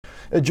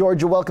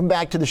Georgia, welcome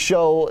back to the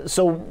show.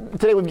 So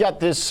today we've got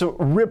this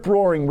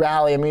rip-roaring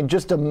rally. I mean,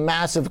 just a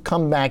massive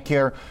comeback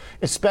here,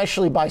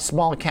 especially by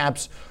small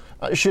caps.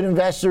 Should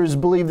investors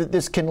believe that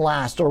this can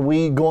last? Or are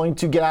we going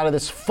to get out of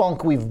this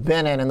funk we've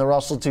been in the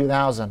Russell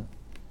 2000?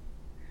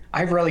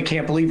 I really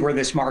can't believe where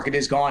this market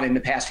has gone in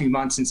the past few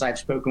months since I've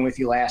spoken with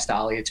you last,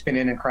 Ali. It's been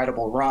an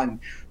incredible run,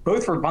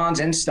 both for bonds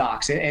and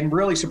stocks, and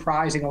really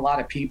surprising a lot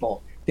of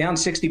people. Down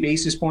 60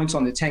 basis points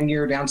on the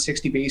 10-year, down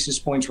 60 basis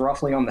points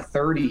roughly on the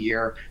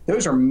 30-year.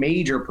 Those are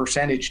major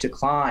percentage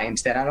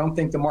declines that I don't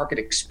think the market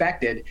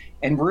expected.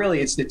 And really,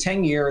 it's the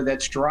 10-year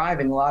that's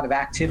driving a lot of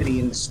activity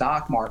in the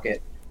stock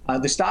market.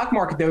 The stock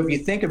market, though, if you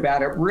think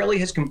about it, really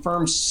has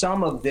confirmed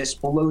some of this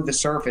below the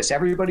surface.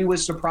 Everybody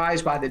was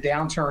surprised by the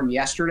downturn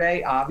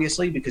yesterday,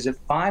 obviously, because it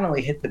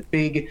finally hit the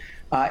big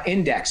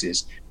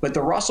indexes. But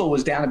the Russell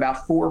was down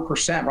about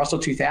 4%. Russell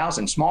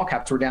 2000, small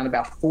caps were down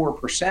about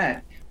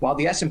 4%, while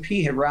the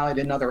S&P had rallied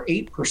another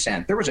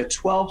 8%. There was a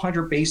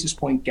 1,200 basis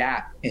point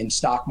gap in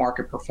stock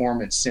market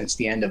performance since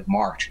the end of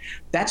March.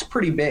 That's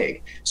pretty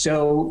big.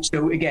 So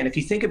again, if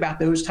you think about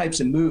those types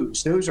of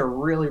moves, those are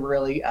really,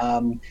 really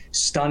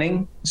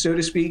stunning, so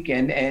to speak,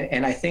 and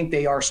I think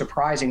they are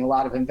surprising a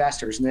lot of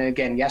investors. And then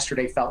again,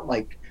 yesterday felt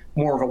like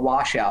more of a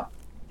washout.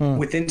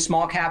 Within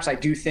small caps, I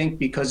do think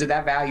because of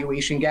that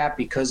valuation gap,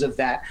 because of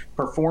that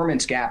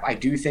performance gap, I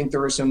do think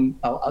there is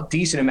a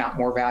decent amount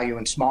more value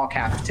in small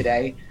caps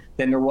today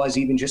than there was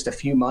even just a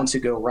few months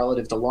ago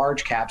relative to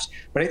large caps.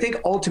 But I think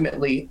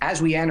ultimately,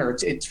 as we enter,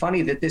 it's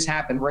funny that this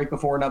happened right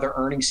before another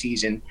earnings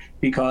season,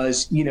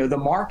 because the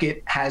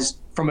market has,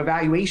 from a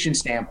valuation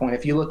standpoint,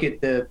 if you look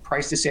at the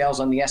price to sales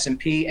on the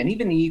S&P and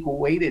even the equal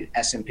weighted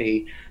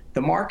S&P,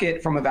 the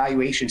market from a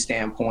valuation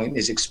standpoint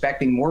is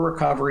expecting more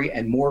recovery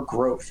and more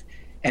growth.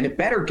 And it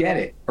better get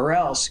it, or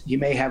else you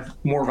may have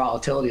more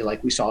volatility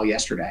like we saw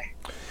yesterday.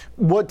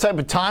 What type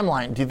of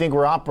timeline do you think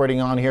we're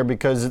operating on here?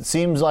 Because it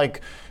seems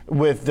like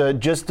with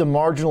just a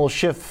marginal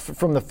shift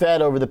from the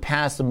Fed over the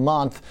past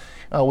month,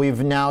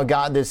 we've now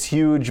got this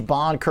huge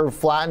bond curve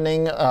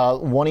flattening.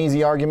 One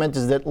easy argument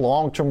is that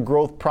long-term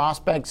growth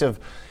prospects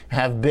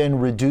have been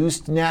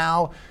reduced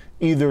now,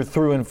 either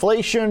through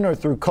inflation or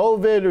through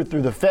COVID or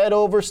through the Fed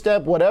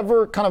overstep.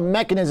 Whatever kind of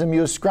mechanism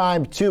you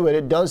ascribe to it,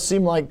 it does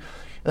seem like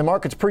the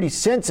market's pretty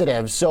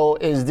sensitive. So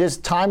is this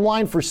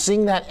timeline for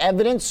seeing that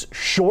evidence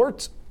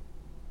short?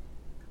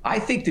 I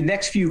think the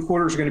next few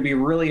quarters are going to be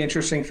really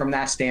interesting from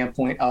that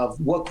standpoint of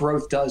what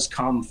growth does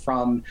come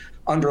from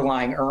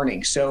underlying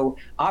earnings. So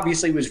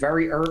obviously it was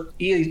very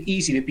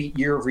easy to beat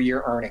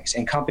year-over-year earnings,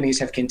 and companies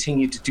have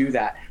continued to do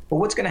that. But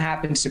what's going to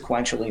happen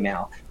sequentially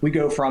now? We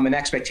go from an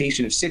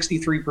expectation of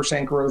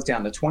 63% growth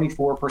down to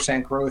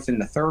 24% growth in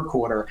the third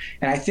quarter.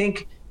 And I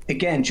think,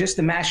 again, just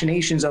the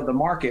machinations of the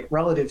market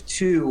relative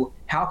to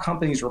how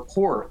companies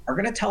report are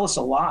going to tell us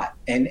a lot.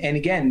 And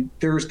again,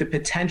 there's the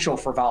potential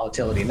for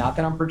volatility. Not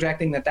that I'm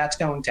projecting that that's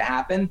going to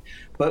happen,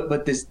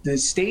 but the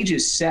stage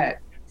is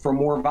set for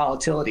more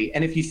volatility.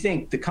 And if you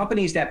think the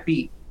companies that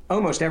beat,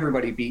 almost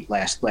everybody beat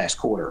last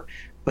quarter,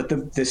 but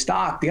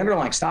the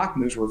underlying stock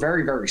moves were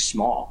very, very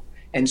small.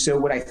 And so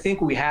what I think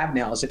we have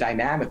now is a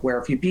dynamic where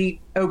if you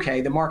beat,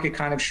 okay, the market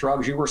kind of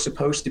shrugs, you were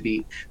supposed to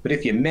beat. But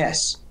if you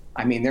miss,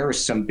 I mean, there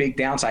was some big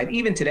downside,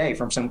 even today,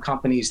 from some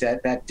companies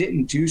that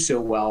didn't do so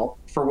well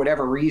for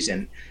whatever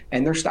reason,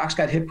 and their stocks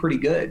got hit pretty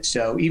good.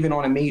 So even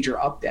on a major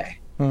up day.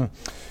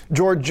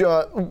 George,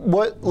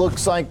 what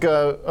looks like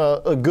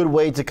a good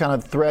way to kind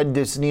of thread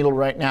this needle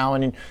right now,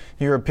 and in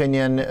your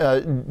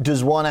opinion,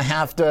 does one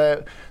have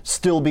to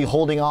still be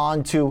holding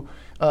on to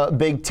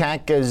big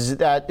tech, as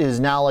that is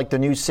now like the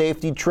new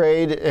safety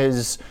trade?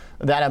 Is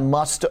that a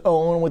must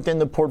own within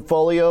the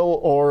portfolio,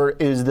 or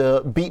is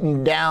the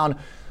beaten down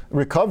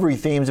recovery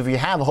themes, if you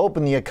have hope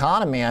in the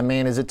economy, I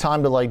mean, is it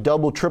time to like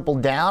double, triple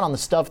down on the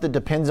stuff that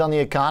depends on the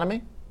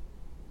economy?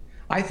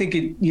 I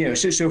think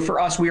so for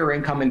us, we are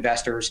income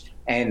investors,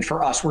 and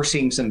for us, we're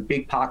seeing some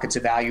big pockets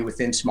of value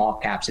within small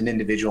caps and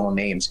individual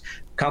names.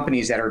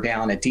 Companies that are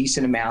down a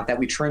decent amount that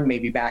we trimmed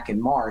maybe back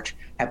in March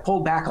have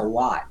pulled back a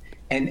lot.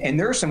 And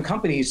there are some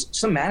companies,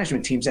 some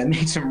management teams that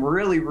made some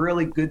really,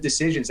 really good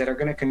decisions that are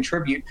going to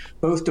contribute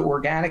both to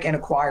organic and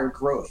acquired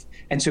growth.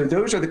 And so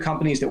those are the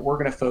companies that we're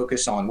going to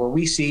focus on, where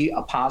we see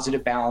a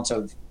positive balance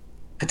of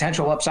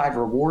potential upside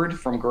reward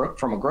from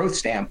a growth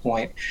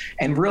standpoint,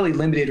 and really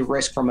limited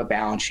risk from a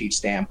balance sheet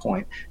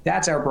standpoint.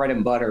 That's our bread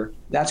and butter.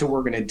 That's what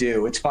we're going to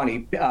do. It's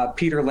funny.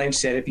 Peter Lynch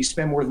said, if you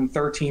spend more than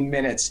 13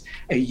 minutes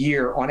a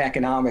year on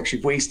economics,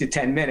 you've wasted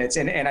 10 minutes.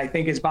 And I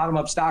think as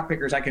bottom-up stock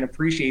pickers, I can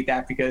appreciate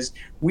that, because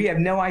we have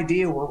no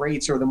idea where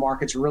rates or the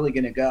market's really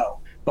going to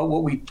go. But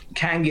what we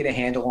can get a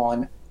handle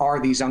on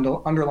are these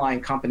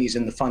underlying companies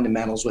and the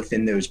fundamentals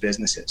within those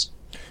businesses.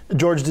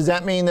 George, does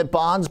that mean that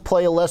bonds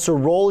play a lesser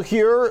role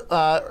here?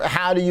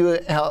 How do you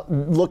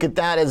look at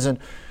that as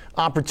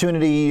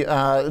opportunity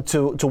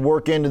to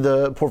work into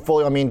the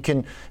portfolio? I mean,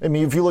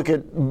 if you look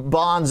at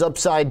bonds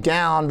upside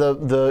down,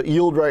 the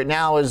yield right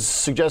now is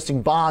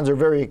suggesting bonds are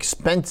very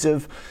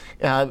expensive.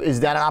 Is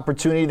that an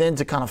opportunity then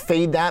to kind of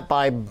fade that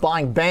by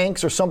buying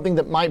banks or something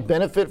that might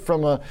benefit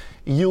from a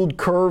yield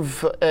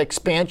curve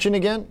expansion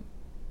again?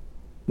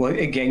 Well,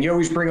 again, you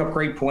always bring up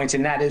great points,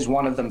 and that is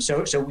one of them.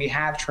 So we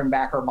have trimmed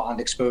back our bond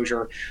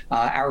exposure.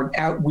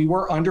 We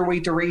were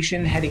underweight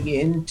duration heading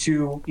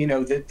into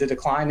the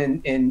decline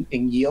in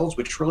yields,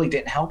 which really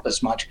didn't help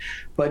us much.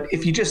 But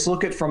if you just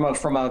look at from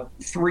a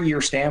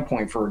 3-year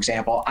standpoint, for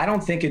example, I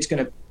don't think it's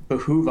going to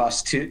behoove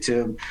us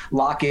to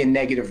lock in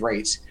negative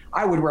rates.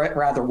 I would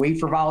rather wait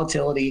for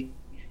volatility.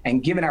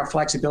 And given our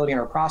flexibility in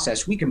our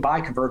process, we can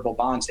buy convertible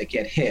bonds that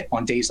get hit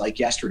on days like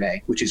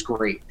yesterday, which is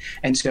great.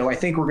 And so I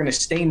think we're going to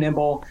stay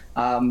nimble.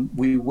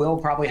 We will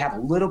probably have a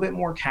little bit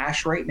more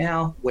cash right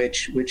now,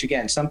 which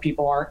again, some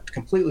people aren't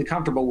completely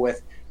comfortable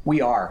with.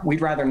 We are.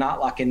 We'd rather not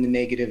lock in the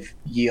negative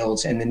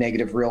yields and the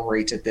negative real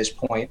rates at this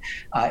point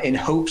in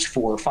hopes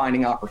for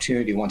finding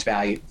opportunity once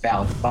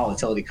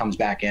volatility comes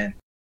back in.